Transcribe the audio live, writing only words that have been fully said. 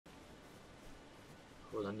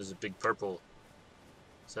Oh, then there's a big purple.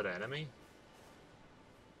 Is that an enemy?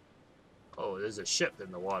 Oh, there's a ship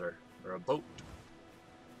in the water. Or a boat.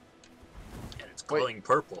 And it's glowing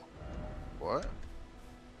purple. What?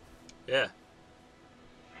 Yeah.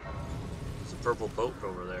 There's a purple boat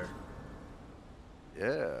over there.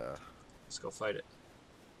 Yeah. Let's go fight it.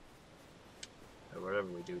 Or whatever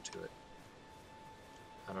we do to it.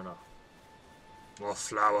 I don't know. More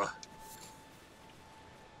flower.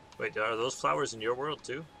 Wait, are those flowers in your world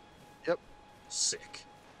too? Yep. Sick.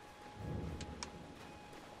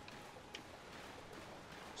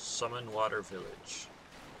 Summon Water Village.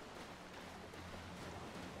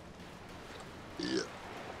 Yeah.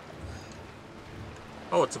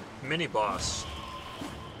 Oh, it's a mini boss.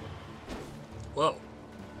 Whoa.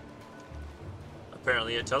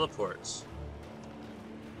 Apparently it teleports.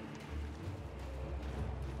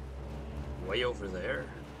 Way over there.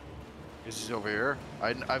 Is he over here?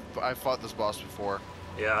 I've fought this boss before.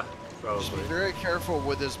 Yeah, Just be probably. very careful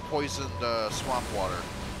with this poisoned swamp water.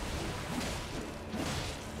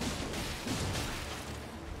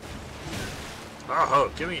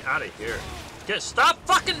 Oh, get me out of here. Stop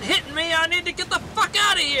fucking hitting me! I need to get the fuck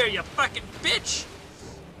out of here, you fucking bitch!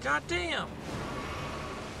 God damn.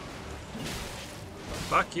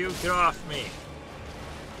 Fuck you, get off me.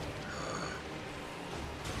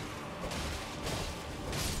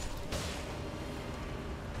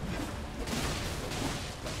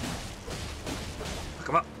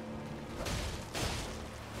 Come on.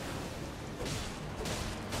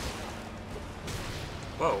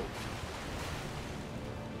 Whoa.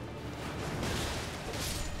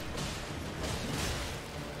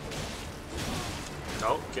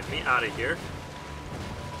 No, get me out of here.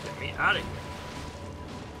 Get me out of here.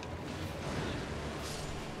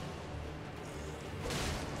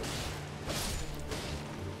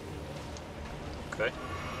 Okay.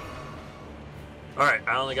 Alright,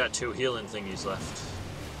 I only got 2 healing thingies left.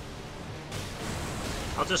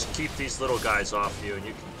 I'll just keep these little guys off you and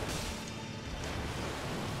you can...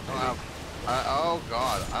 Oh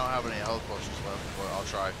god, I don't have any health potions left, but I'll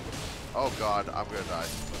try. Oh god, I'm gonna die.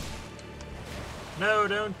 No,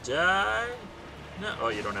 don't die. No. Oh,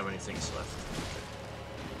 you don't have any things left.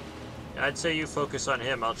 Okay. I'd say you focus on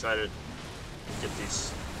him. I'll try to get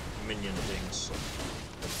these minion things.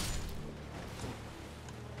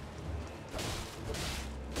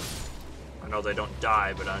 I know they don't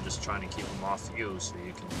die, but I'm just trying to keep them off you so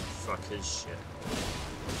you can fuck his shit.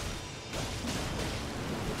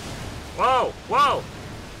 Whoa! Whoa!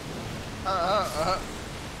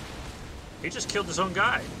 He just killed his own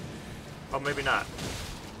guy. Oh, maybe not.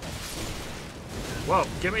 Whoa,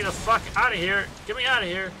 get me the fuck out of here. Get me out of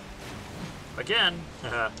here. Again.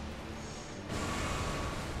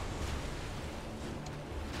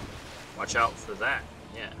 Watch out for that.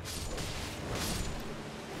 Yeah.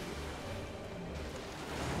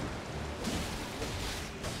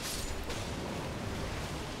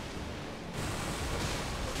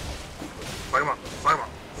 Fuck him up. Fuck him up.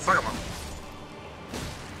 Fuck him up.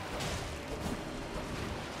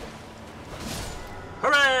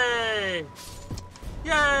 Hooray!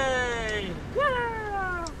 Yay!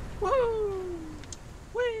 Yeah! Woo!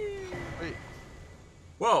 Whee! Wait.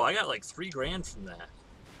 Whoa, I got like 3 grand from that.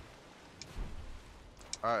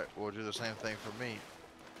 Alright, we'll do the same thing for me.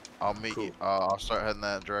 I'll meet Cool. you. I'll start heading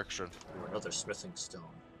that direction. Ooh, another smithing stone.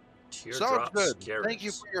 Sounds Teardrop good. scarabs. Thank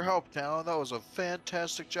you for your help, Talon. That was a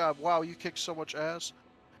fantastic job. Wow, you kicked so much ass.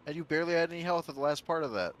 And you barely had any health at the last part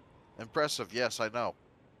of that. Impressive. Yes, I know.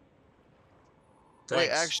 Thanks.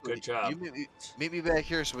 Wait, actually, Good job. you meet me back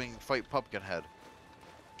here so we can fight Pumpkinhead.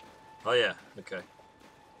 Oh yeah, okay.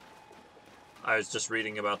 I was just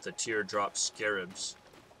reading about the teardrop scarabs.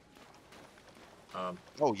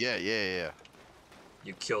 Oh, yeah.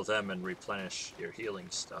 You kill them and replenish your healing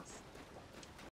stuff.